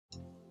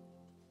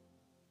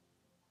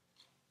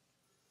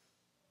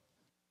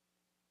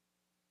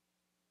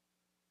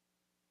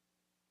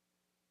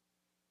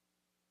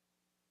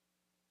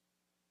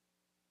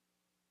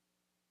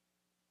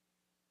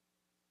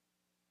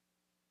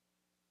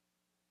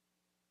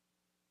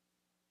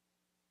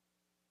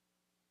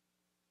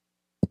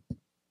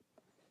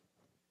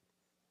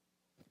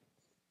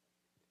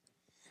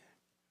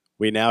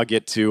we now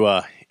get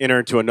to enter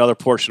into another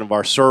portion of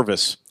our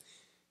service.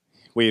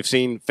 We have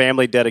seen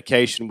family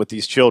dedication with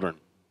these children.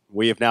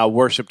 We have now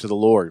worshiped to the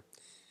Lord.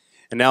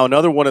 And now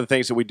another one of the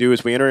things that we do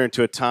is we enter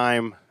into a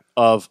time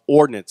of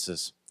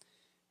ordinances.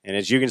 And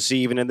as you can see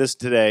even in this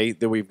today,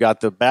 that we've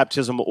got the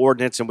baptismal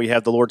ordinance and we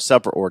have the Lord's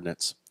Supper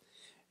ordinance.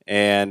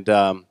 And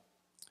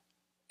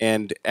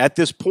at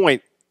this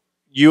point,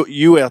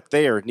 you out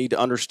there need to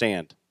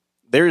understand,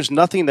 there is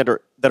nothing that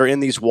are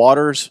in these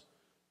waters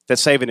that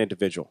save an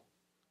individual.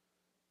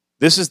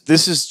 This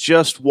is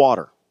just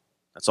water.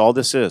 That's all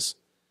this is.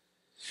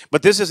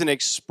 But this is an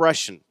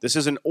expression. This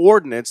is an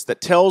ordinance that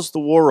tells the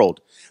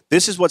world,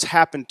 this is what's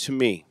happened to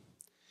me.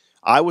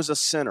 I was a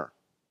sinner.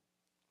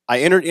 I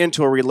entered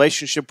into a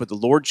relationship with the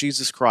Lord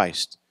Jesus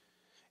Christ.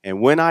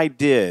 And when I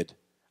did,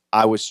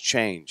 I was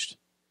changed.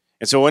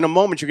 And so in a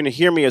moment, you're going to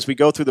hear me as we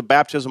go through the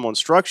baptismal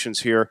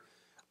instructions here.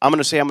 I'm going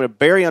to say, I'm going to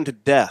bury unto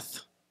death,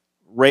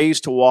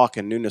 raised to walk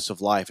in newness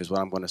of life is what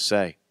I'm going to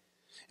say.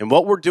 And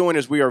what we're doing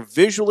is we are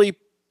visually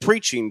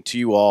preaching to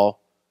you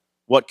all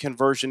what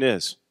conversion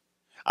is.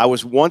 I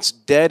was once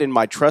dead in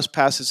my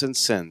trespasses and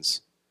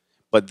sins,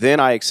 but then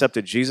I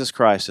accepted Jesus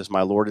Christ as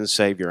my Lord and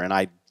Savior, and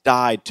I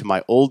died to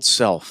my old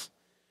self,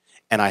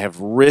 and I have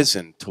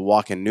risen to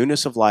walk in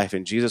newness of life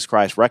in Jesus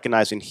Christ,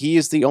 recognizing He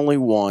is the only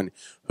one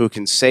who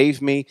can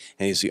save me,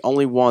 and He's the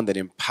only one that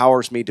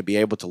empowers me to be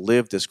able to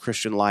live this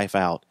Christian life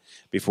out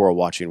before a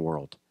watching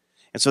world.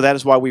 And so that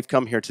is why we've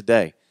come here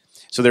today.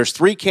 So there's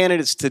 3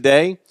 candidates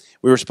today.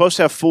 We were supposed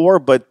to have 4,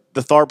 but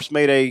the Tharps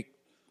made a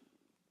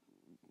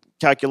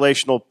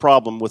calculational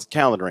problem with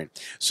calendaring.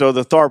 So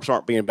the Tharps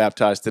aren't being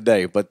baptized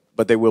today, but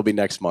they will be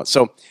next month.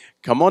 So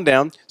come on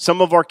down.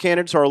 Some of our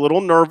candidates are a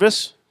little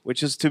nervous,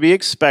 which is to be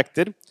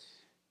expected.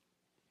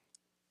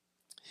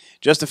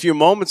 Just a few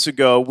moments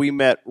ago, we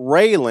met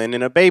Braylen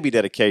in a baby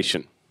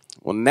dedication.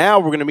 Well, now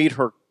we're going to meet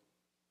her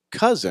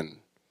cousin,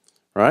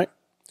 right?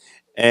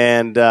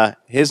 And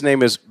his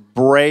name is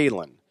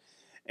Braylen.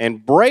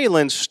 And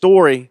Braylen's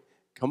story,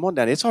 come on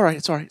down. It's all right,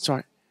 it's all right, it's all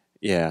right.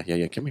 Yeah.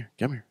 Come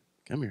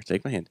here,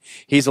 take my hand.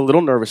 He's a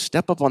little nervous.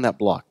 Step up on that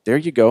block. There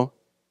you go.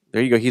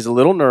 He's a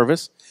little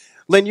nervous.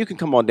 Lynn, you can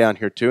come on down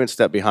here too and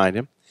step behind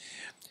him.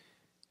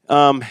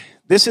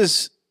 This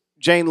is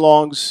Jane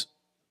Long's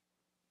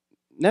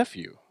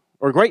nephew,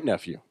 or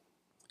great-nephew.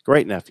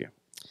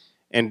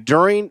 And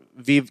during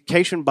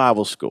Vacation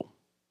Bible School,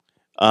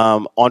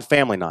 on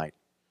family night,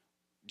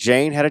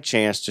 Jane had a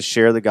chance to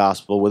share the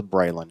gospel with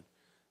Braylen,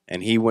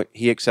 and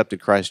he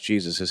accepted Christ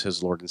Jesus as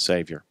his Lord and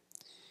Savior.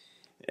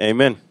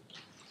 Amen.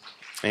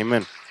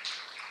 Amen.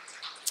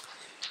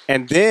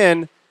 And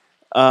then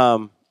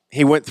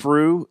he went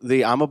through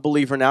the I'm a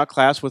Believer Now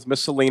class with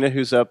Miss Selena,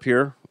 who's up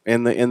here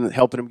in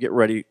helping him get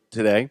ready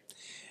today.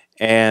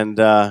 And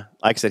like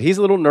I said, he's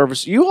a little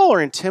nervous. You all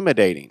are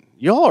intimidating.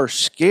 You all are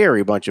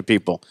scary bunch of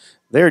people.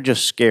 They're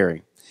just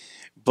scary.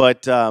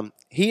 But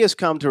he has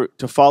come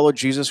to follow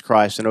Jesus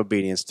Christ in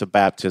obedience to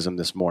baptism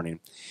this morning.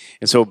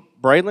 And so,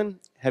 Braylen,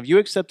 have you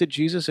accepted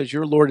Jesus as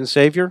your Lord and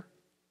Savior?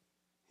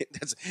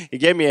 He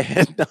gave me a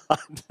head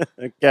nod.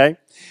 Okay?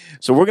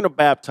 So we're going to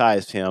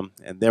baptize him,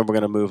 and then we're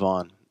going to move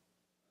on.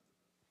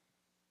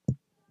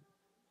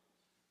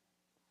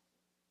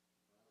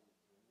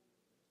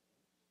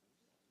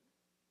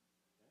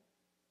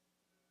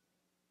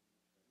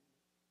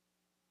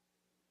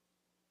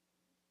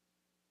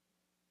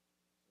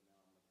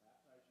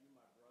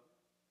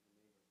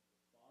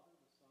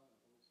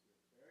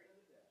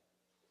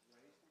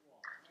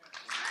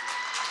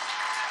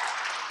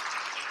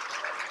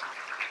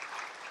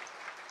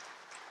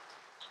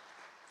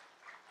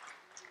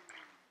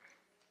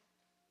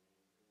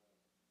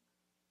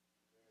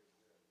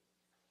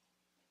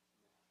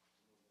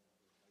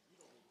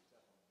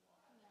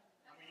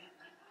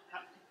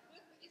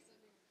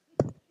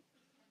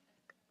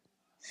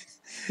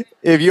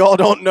 If you all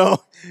don't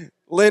know,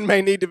 Lynn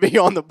may need to be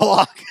on the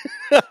block.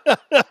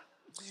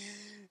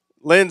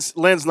 Lynn's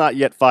not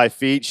yet 5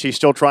 feet. She's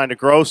still trying to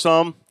grow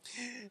some.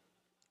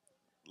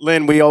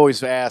 Lynn, we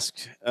always ask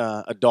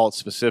adults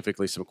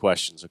specifically some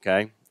questions,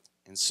 okay?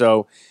 And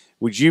so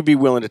would you be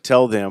willing to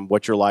tell them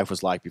what your life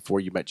was like before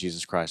you met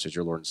Jesus Christ as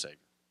your Lord and Savior?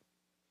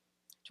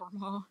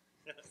 Turmoil.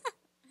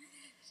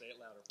 Say it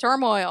louder.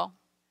 Turmoil.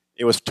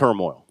 It was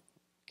turmoil,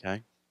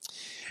 okay?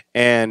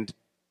 And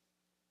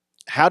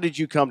how did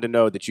you come to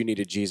know that you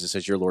needed Jesus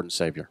as your Lord and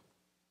Savior?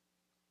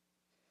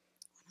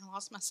 I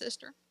lost my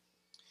sister.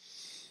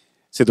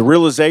 See, the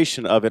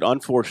realization of it,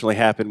 unfortunately,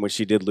 happened when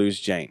she did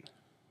lose Jane.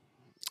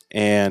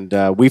 And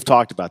we've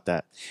talked about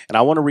that. And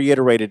I want to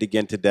reiterate it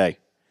again today.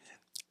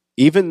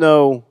 Even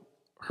though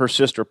her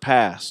sister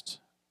passed,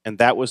 and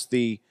that was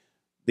the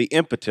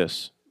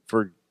impetus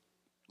for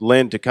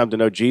Lynn to come to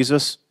know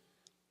Jesus,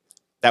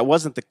 that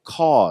wasn't the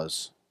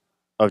cause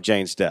of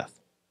Jane's death.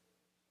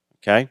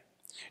 Okay?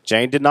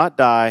 Jane did not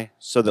die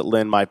so that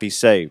Lynn might be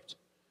saved.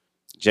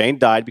 Jane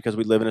died because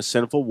we live in a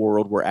sinful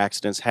world where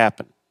accidents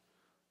happen.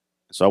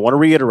 So I want to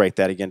reiterate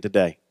that again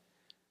today.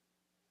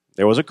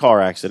 There was a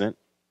car accident.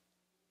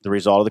 The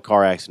result of the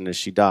car accident is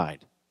she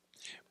died.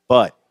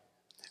 But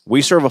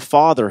We serve a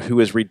Father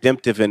who is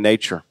redemptive in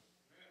nature.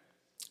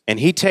 And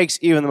he takes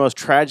even the most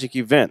tragic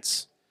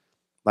events,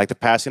 like the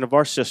passing of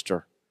our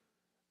sister,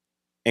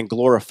 and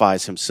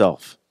glorifies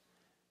himself.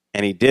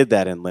 And he did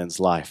that in Lynn's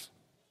life.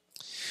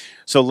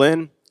 So,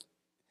 Lynn,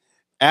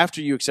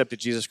 after you accepted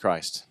Jesus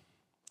Christ,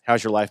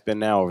 how's your life been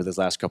now over these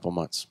last couple of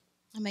months?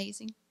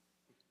 Amazing.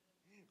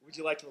 Would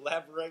you like to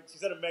elaborate? She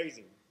said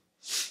amazing.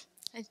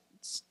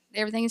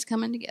 Everything's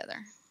coming together.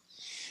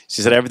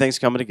 She said everything's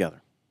coming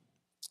together.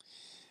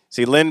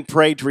 See, Lynn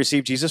prayed to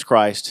receive Jesus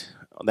Christ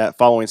on that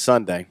following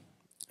Sunday.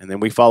 And then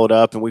we followed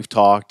up and we've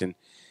talked. And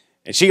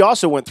she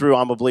also went through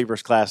I'm a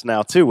Believer's class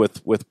now, too,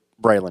 with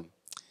Braylen.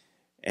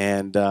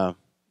 And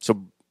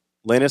so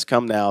Lynn has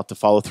come now to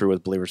follow through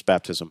with Believer's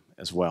baptism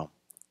as well.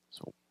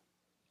 So.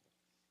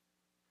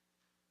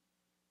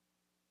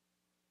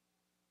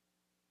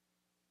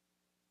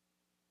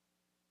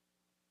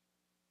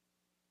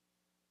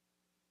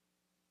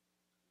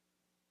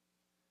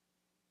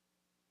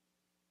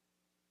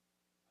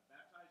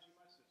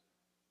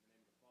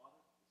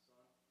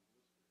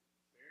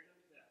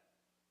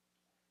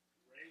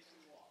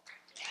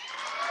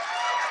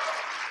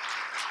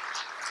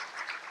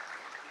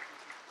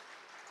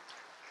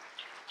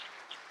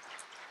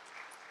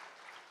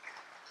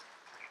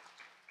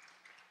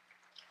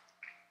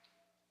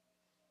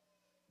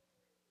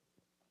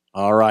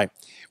 All right.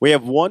 We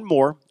have one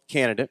more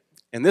candidate,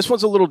 and this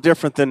one's a little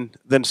different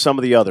than some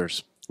of the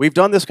others. We've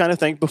done this kind of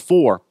thing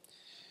before,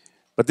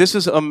 but this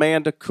is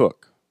Amanda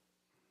Cook.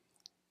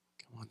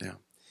 Come on down.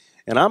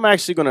 And I'm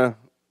actually going to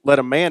let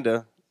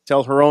Amanda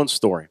tell her own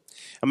story.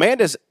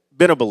 Amanda's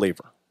been a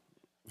believer.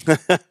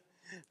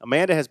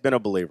 Amanda has been a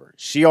believer.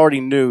 She already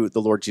knew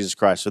the Lord Jesus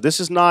Christ. So this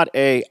is not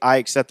a I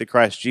accepted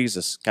Christ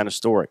Jesus kind of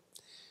story.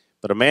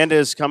 But Amanda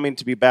is coming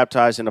to be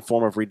baptized in a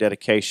form of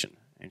rededication.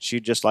 And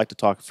she'd just like to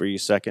talk for you a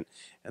second,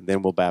 and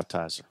then we'll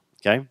baptize her.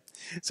 Okay?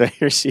 So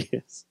here she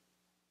is.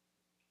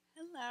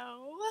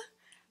 Hello.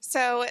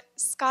 So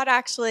Scott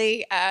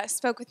actually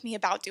spoke with me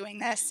about doing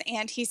this,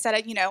 and he said,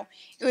 it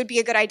would be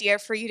a good idea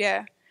for you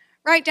to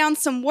write down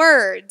some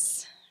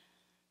words.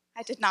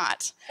 I did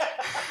not.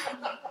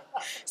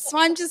 So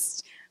I'm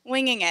just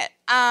winging it.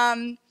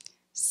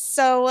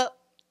 So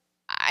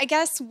I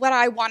guess what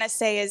I want to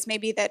say is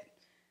maybe that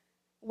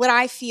what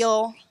I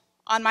feel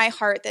on my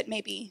heart that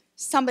maybe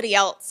somebody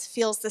else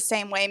feels the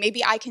same way.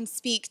 Maybe I can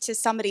speak to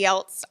somebody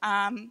else,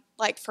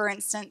 like, for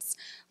instance,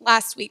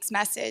 last week's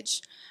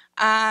message.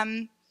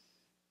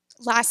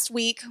 Last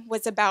week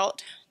was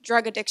about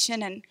drug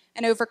addiction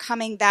and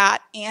overcoming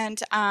that,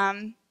 and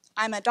I'm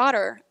a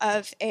daughter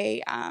of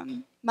a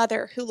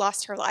mother who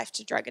lost her life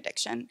to drug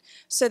addiction,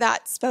 so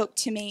that spoke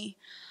to me.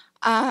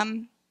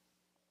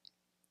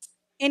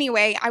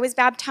 Anyway, I was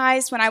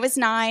baptized when I was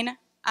 9,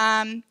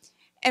 and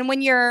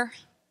when you're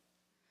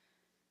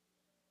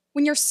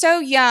so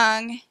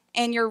young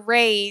and you're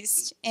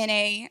raised in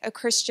a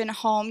Christian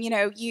home,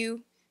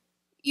 you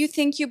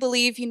think you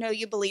believe,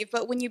 you believe,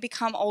 but when you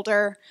become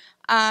older,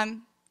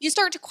 you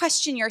start to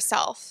question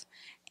yourself.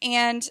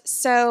 And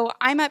so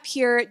I'm up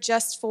here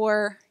just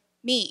for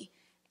me.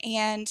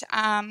 And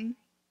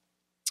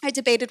I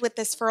debated with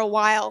this for a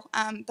while,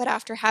 but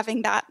after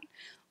having that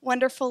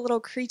wonderful little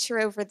creature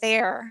over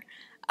there,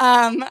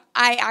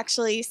 I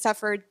actually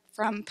suffered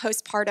from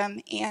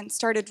postpartum and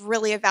started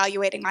really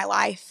evaluating my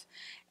life.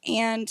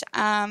 And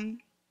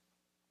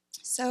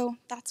so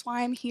that's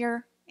why I'm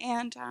here,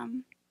 and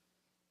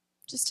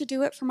just to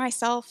do it for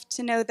myself,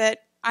 to know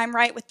that I'm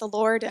right with the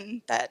Lord,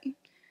 and that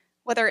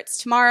whether it's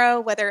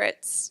tomorrow, whether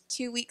it's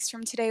 2 weeks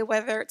from today,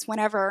 whether it's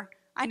whenever,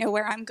 I know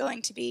where I'm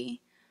going to be.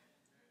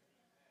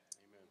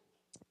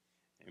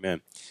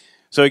 Amen.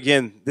 So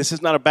again, this is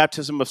not a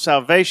baptism of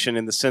salvation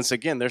in the sense,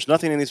 again, there's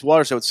nothing in these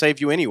waters that would save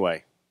you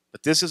anyway.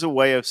 But this is a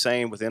way of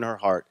saying within her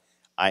heart,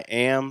 I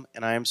am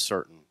and I am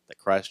certain that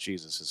Christ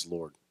Jesus is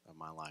Lord of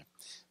my life.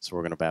 So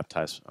we're going to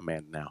baptize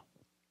Amanda now.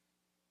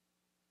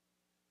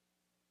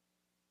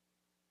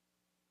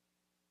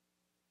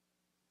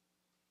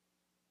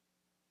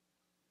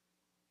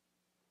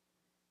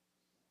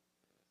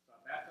 So I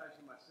baptize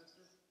you, my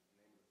sister,